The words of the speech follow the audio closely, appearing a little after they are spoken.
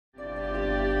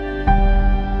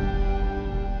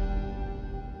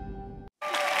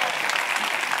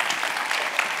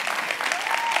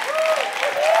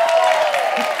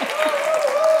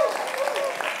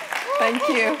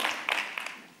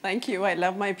Thank you. I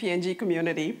love my P&G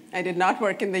community. I did not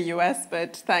work in the US,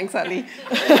 but thanks, Ali.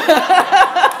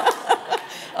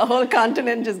 A whole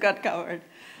continent just got covered.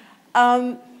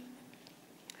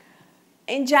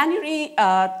 In January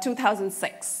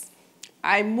 2006,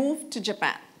 I moved to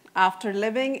Japan after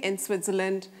living in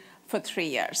Switzerland for 3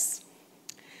 years.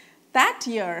 That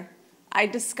year, I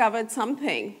discovered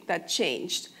something that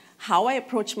changed how I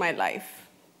approach my life,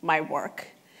 my work.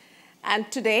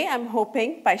 And today, I'm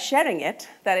hoping by sharing it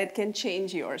that it can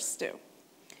change yours too.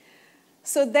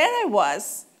 So there I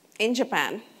was in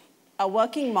Japan, a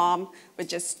working mom with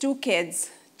just 2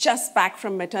 kids, just back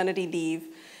from maternity leave,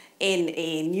 in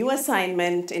a new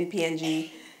assignment in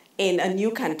P&G, in a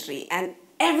new country. And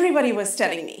everybody was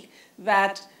telling me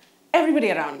that,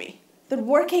 everybody around me, that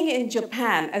working in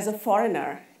Japan as a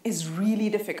foreigner is really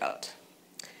difficult.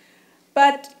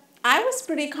 But I was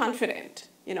pretty confident.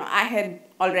 You know, I had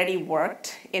already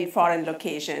worked in foreign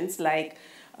locations like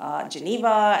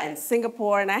Geneva and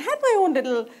Singapore, and I had my own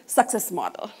little success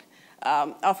model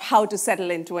of how to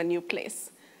settle into a new place.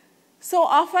 So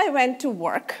off I went to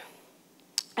work,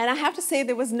 and I have to say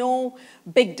there was no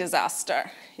big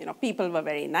disaster. You know, people were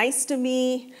very nice to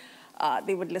me.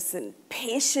 They would listen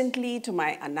patiently to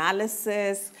my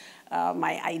analysis,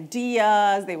 my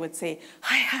ideas. They would say,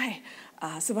 hi,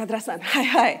 Subhadra-san,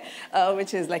 hi,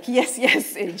 which is like yes,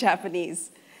 yes in Japanese.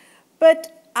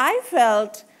 But I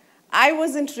felt I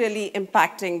wasn't really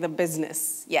impacting the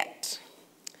business yet.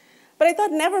 But I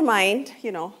thought, never mind,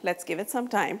 you know, let's give it some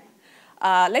time.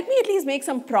 Let me at least make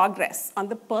some progress on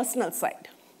the personal side.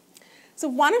 So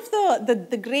one of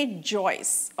the great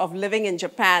joys of living in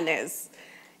Japan is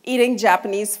eating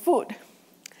Japanese food.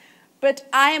 But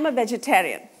I am a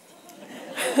vegetarian.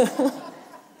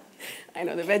 I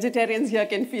know the vegetarians here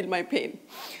can feel my pain.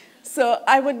 So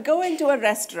I would go into a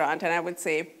restaurant and I would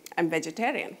say, I'm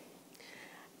vegetarian.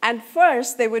 And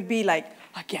first they would be like,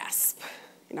 a gasp.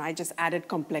 You know, I just added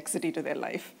complexity to their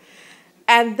life.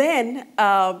 And then,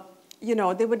 you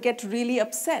know, they would get really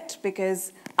upset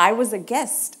because I was a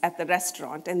guest at the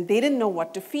restaurant and they didn't know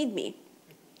what to feed me.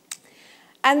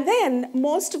 And then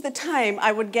most of the time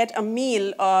I would get a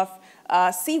meal of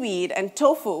seaweed and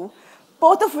tofu,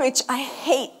 both of which I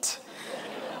hate.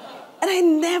 And I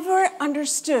never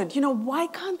understood, you know, why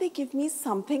can't they give me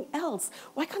something else?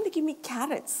 Why can't they give me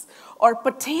carrots or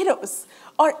potatoes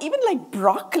or even like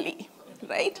broccoli,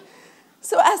 right?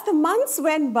 So as the months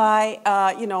went by,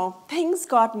 you know, things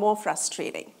got more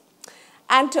frustrating.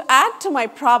 And to add to my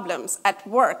problems at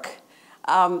work,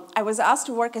 I was asked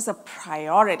to work as a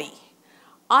priority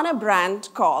on a brand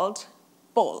called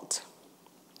Bold.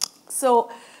 So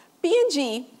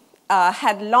P&G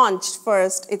had launched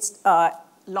first its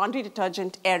laundry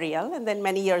detergent Ariel, and then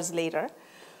many years later,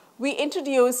 we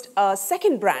introduced a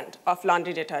second brand of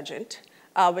laundry detergent,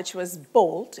 which was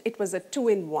Bold. It was a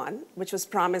 2-in-1, which was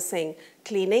promising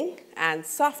cleaning and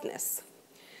softness.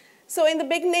 So in the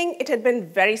beginning, it had been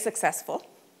very successful.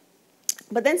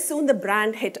 But then soon the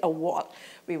brand hit a wall.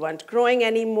 We weren't growing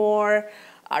anymore.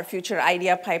 Our future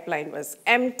idea pipeline was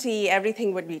empty.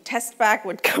 Everything would be test back,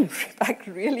 would come back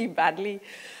really badly.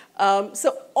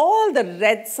 So all the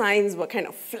red signs were kind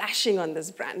of flashing on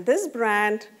this brand. This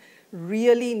brand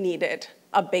really needed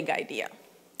a big idea.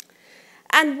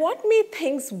 And what made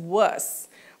things worse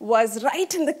was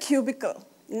right in the cubicle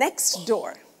next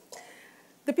door.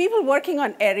 The people working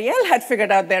on Ariel had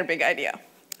figured out their big idea.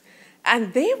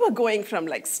 And they were going from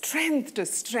like strength to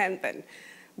strength, and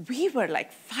we were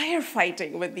like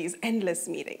firefighting with these endless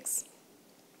meetings.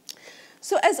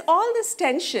 So as all this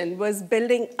tension was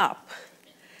building up,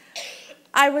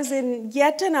 I was in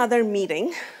yet another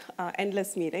meeting,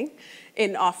 endless meeting,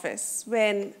 in office,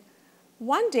 when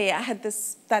one day I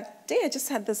just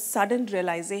had this sudden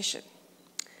realization.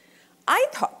 I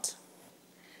thought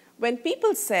when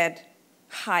people said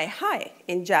hi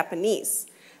in Japanese,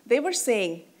 they were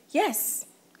saying, yes,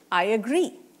 I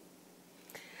agree.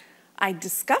 I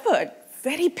discovered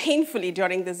very painfully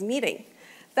during this meeting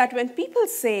that when people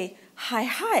say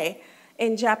hi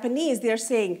in Japanese, they're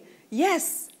saying,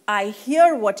 yes, I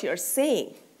hear what you're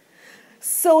saying.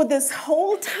 So this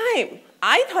whole time,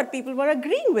 I thought people were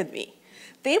agreeing with me.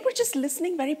 They were just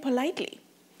listening very politely.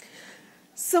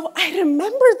 So I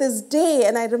remember this day,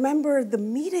 and I remember the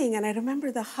meeting, and I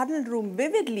remember the huddle room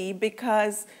vividly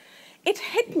because it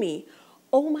hit me.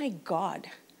 Oh my God,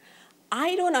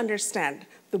 I don't understand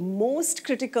the most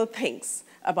critical things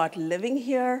about living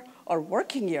here or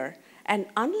working here, and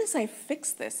unless I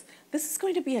fix this, this is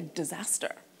going to be a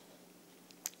disaster.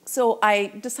 So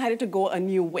I decided to go a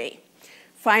new way.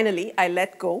 Finally, I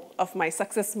let go of my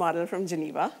success model from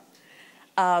Geneva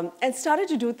and started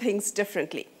to do things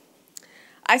differently.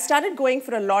 I started going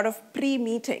for a lot of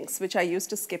pre-meetings, which I used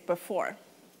to skip before.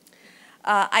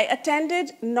 I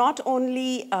attended not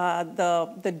only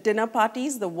the dinner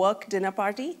parties, the work dinner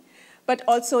party, but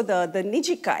also the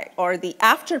nijikai, or the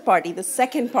after party, the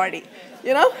second party.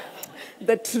 You know,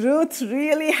 the truth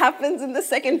really happens in the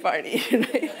second party.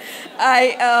 Right?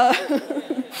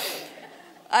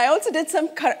 I also did some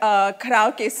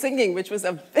karaoke singing, which was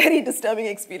a very disturbing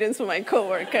experience for my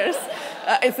coworkers.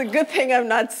 It's a good thing I'm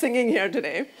not singing here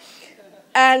today.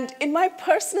 And in my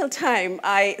personal time,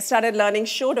 I started learning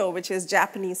shodo, which is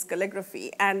Japanese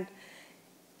calligraphy, and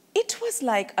it was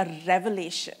like a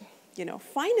revelation. You know,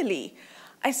 finally,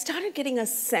 I started getting a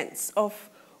sense of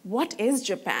what is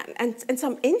Japan and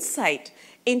some insight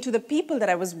into the people that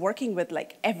I was working with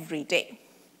like every day.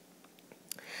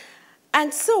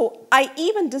 And so I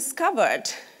even discovered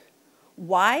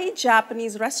why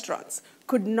Japanese restaurants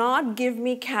could not give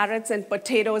me carrots and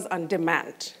potatoes on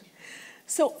demand.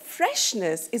 So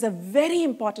freshness is a very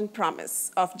important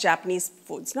promise of Japanese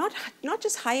foods, not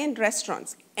just high-end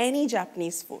restaurants, any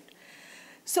Japanese food.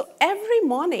 So every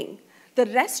morning, the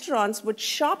restaurants would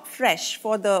shop fresh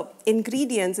for the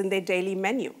ingredients in their daily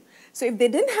menu. So if they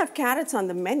didn't have carrots on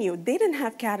the menu, they didn't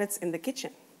have carrots in the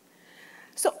kitchen.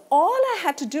 So all I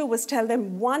had to do was tell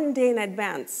them one day in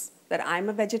advance that I'm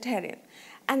a vegetarian.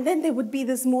 And then there would be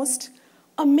this most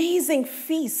amazing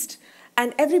feast.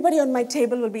 And everybody on my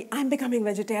table will be, I'm becoming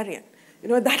vegetarian. You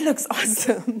know, that looks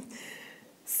awesome.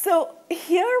 So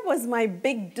here was my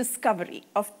big discovery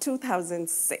of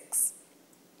 2006.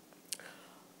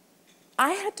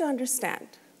 I had to understand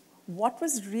what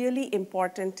was really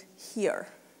important here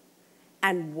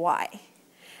and why,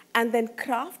 and then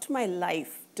craft my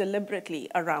life deliberately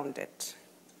around it.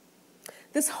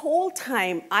 This whole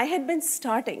time, I had been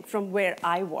starting from where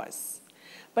I was,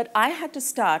 but I had to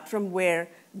start from where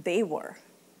they were.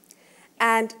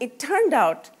 And it turned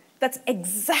out that's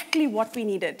exactly what we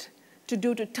needed to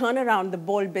do to turn around the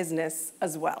Bold business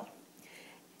as well.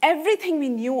 Everything we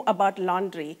knew about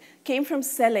laundry came from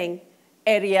selling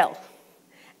Ariel.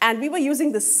 And we were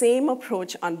using the same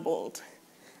approach on Bold,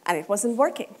 and it wasn't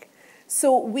working.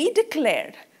 So we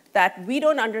declared that we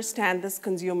don't understand these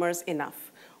consumers enough.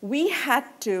 We had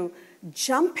to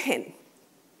jump in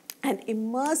and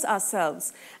immerse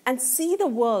ourselves and see the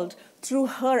world through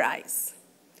her eyes.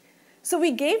 So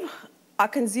we gave our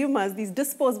consumers these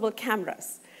disposable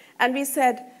cameras, and we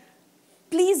said,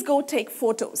 please go take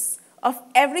photos of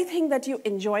everything that you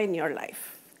enjoy in your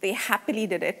life. They happily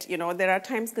did it. You know, there are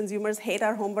times consumers hate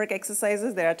our homework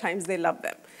exercises. There are times they love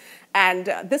them. And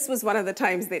this was one of the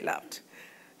times they loved.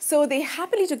 So they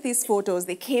happily took these photos.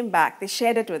 They came back. They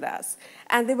shared it with us.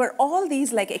 And there were all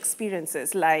these like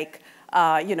experiences, like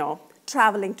you know,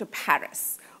 traveling to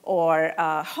Paris, or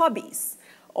hobbies,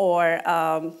 or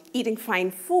eating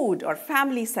fine food, or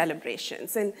family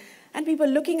celebrations. And we were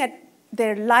looking at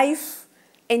their life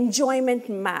enjoyment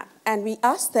map. And we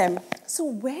asked them, so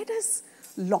where does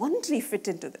laundry fit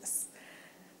into this?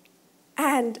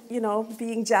 And, you know,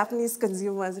 being Japanese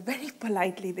consumers, very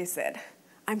politely they said,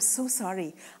 I'm so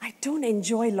sorry, I don't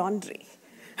enjoy laundry.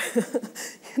 You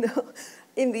know,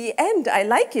 in the end, I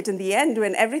like it in the end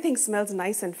when everything smells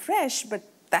nice and fresh, but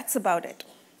that's about it.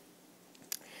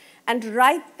 And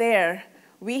right there,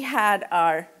 we had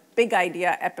our big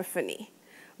idea epiphany.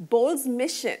 Bold's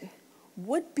mission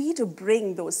would be to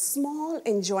bring those small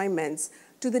enjoyments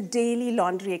to the daily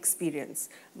laundry experience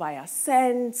via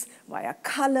scents, via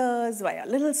colors, via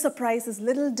little surprises,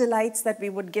 little delights that we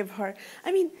would give her.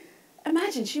 I mean,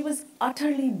 imagine she was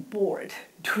utterly bored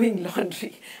doing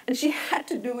laundry, and she had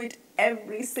to do it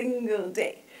every single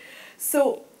day.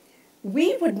 So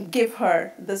we would give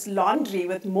her this laundry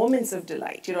with moments of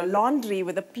delight, you know, laundry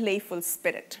with a playful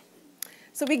spirit.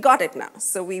 So we got it now.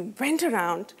 So we went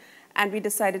around and we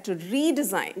decided to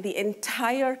redesign the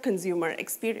entire consumer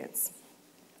experience.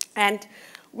 And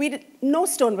no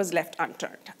stone was left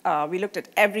unturned. We looked at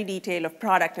every detail of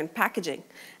product and packaging.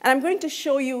 And I'm going to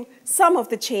show you some of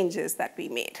the changes that we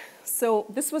made. So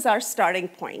this was our starting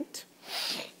point.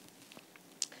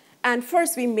 And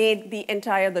first, we made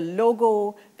the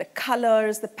logo, the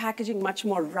colors, the packaging much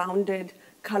more rounded,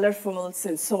 colorful,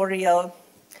 sensorial.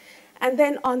 And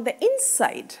then on the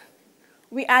inside,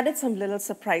 we added some little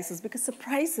surprises, because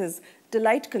surprises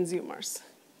delight consumers.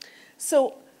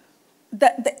 So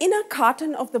the inner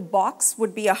carton of the box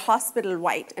would be a hospital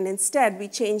white, and instead we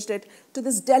changed it to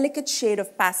this delicate shade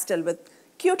of pastel with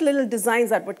cute little designs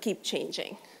that would keep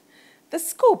changing. The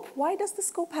scoop, why does the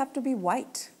scoop have to be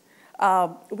white?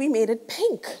 We made it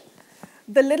pink.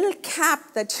 The little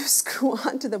cap that you screw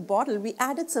onto the bottle, we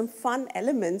added some fun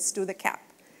elements to the cap.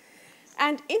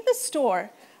 And in the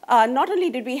store, not only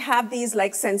did we have these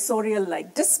like sensorial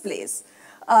like displays,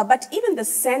 but even the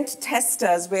scent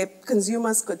testers where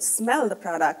consumers could smell the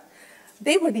product,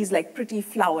 they were these like pretty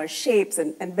flower shapes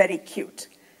and very cute.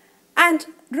 And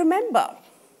remember,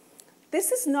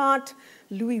 this is not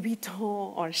Louis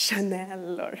Vuitton or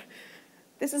Chanel, or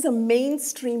this is a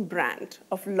mainstream brand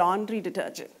of laundry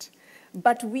detergent.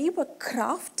 But we were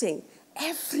crafting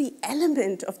every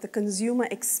element of the consumer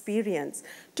experience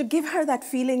to give her that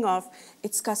feeling of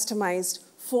it's customized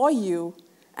for you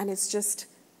and it's just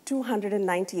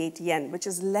 298 yen, which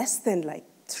is less than like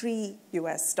 $3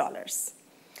 US.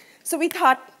 So we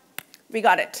thought, we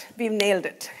got it, we've nailed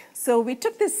it. So we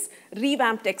took this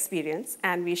revamped experience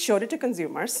and we showed it to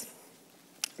consumers.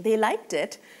 They liked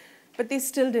it, but they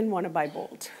still didn't want to buy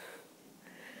Bold.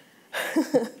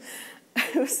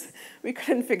 We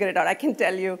couldn't figure it out. I can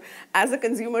tell you, as a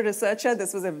consumer researcher,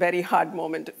 this was a very hard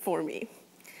moment for me.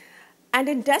 And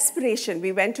in desperation,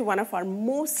 we went to one of our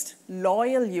most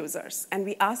loyal users, and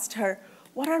we asked her,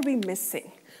 what are we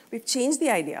missing? We've changed the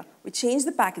idea, we changed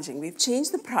the packaging, we've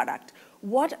changed the product.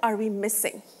 What are we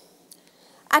missing?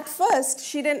 At first,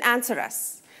 she didn't answer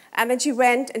us. And then she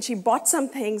went and she bought some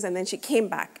things, and then she came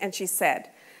back and she said,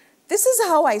 this is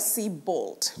how I see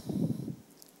Bold.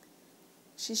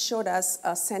 She showed us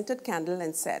a scented candle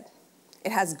and said,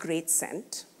 it has great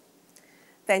scent.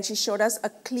 Then she showed us a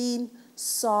clean,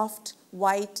 soft,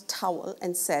 white towel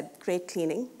and said, great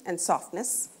cleaning and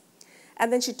softness.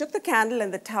 And then she took the candle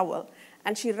and the towel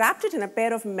and she wrapped it in a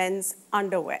pair of men's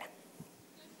underwear.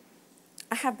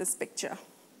 I have this picture.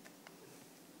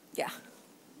 Yeah,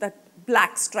 that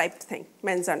black striped thing,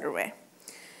 men's underwear.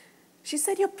 She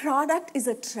said, your product is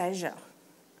a treasure,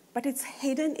 but it's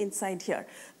hidden inside here.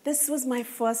 This was my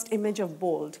first image of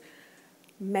Bold,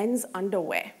 men's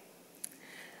underwear.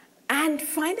 And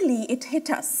finally, it hit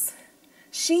us.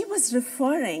 She was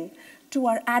referring to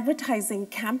our advertising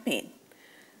campaign.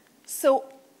 So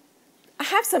I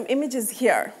have some images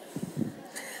here.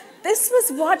 This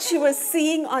was what she was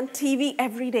seeing on TV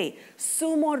every day,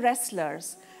 sumo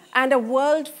wrestlers, and a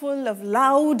world full of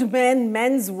loud men,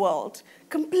 men's world,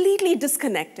 completely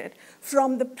disconnected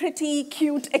from the pretty,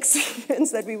 cute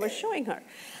experience that we were showing her.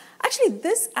 Actually,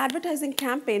 this advertising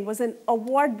campaign was an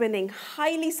award-winning,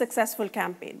 highly successful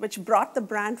campaign, which brought the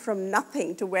brand from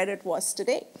nothing to where it was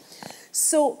today.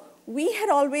 So we had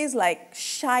always like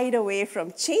shied away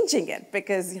from changing it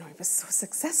because it was so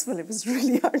successful, it was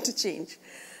really hard to change.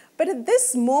 But at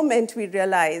this moment, we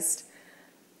realized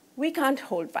we can't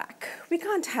hold back. We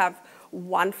can't have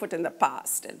one foot in the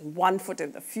past and one foot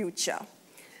in the future.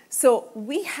 So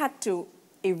we had to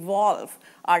evolve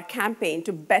our campaign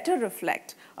to better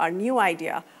reflect our new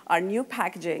idea, our new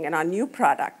packaging, and our new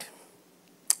product.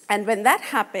 And when that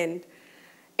happened,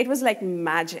 it was like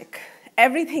magic.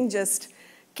 Everything just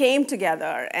came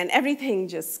together and everything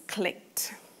just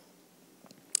clicked.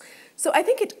 So I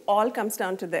think it all comes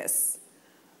down to this.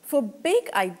 For big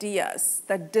ideas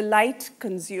that delight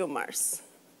consumers,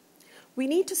 we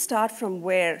need to start from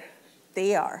where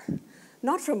they are,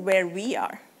 not from where we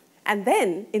are. And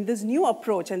then, in this new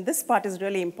approach, and this part is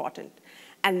really important,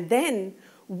 and then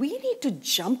we need to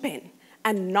jump in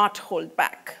and not hold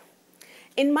back.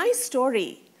 In my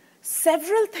story,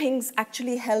 several things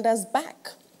actually held us back.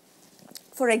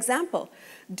 For example,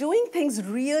 doing things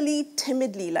really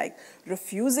timidly, like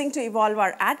refusing to evolve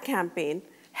our ad campaign,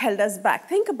 held us back.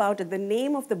 Think about it, the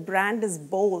name of the brand is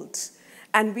Bold,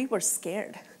 and we were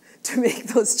scared to make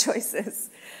those choices.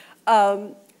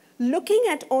 Looking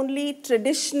at only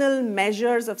traditional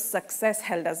measures of success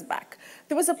held us back.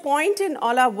 There was a point in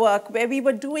all our work where we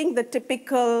were doing the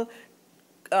typical,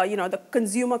 the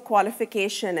consumer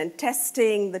qualification and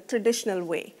testing the traditional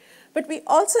way. But we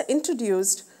also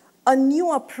introduced a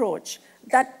new approach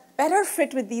that better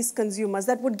fit with these consumers,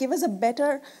 that would give us a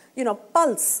better,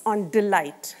 pulse on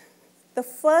delight. The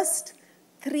first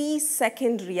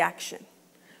 3-second reaction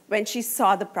when she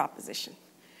saw the proposition.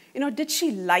 Did she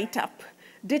light up?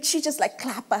 Did she just like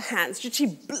clap her hands? Did she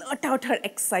blurt out her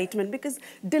excitement? Because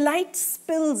delight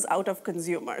spills out of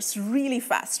consumers really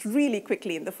fast, really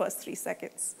quickly in the first 3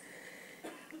 seconds.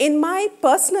 In my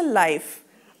personal life,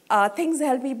 things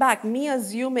held me back, me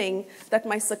assuming that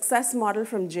my success model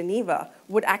from Geneva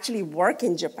would actually work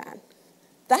in Japan.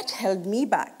 That held me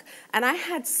back. And I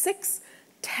had 6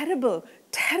 terrible,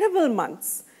 terrible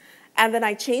months. And then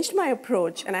I changed my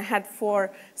approach, and I had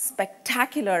 4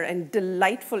 spectacular and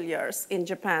delightful years in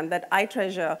Japan that I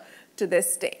treasure to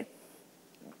this day.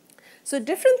 So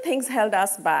different things held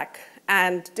us back,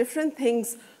 and different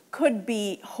things could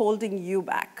be holding you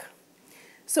back.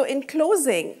 So in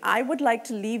closing, I would like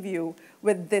to leave you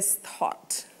with this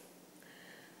thought.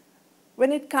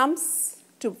 When it comes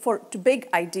to big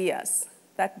ideas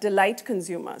that delight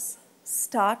consumers,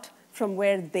 start from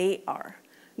where they are,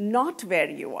 not where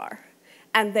you are.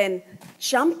 And then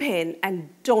jump in and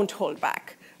don't hold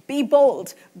back. Be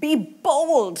bold. Be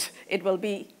bold. It will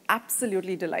be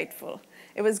absolutely delightful.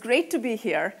 It was great to be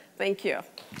here. Thank you.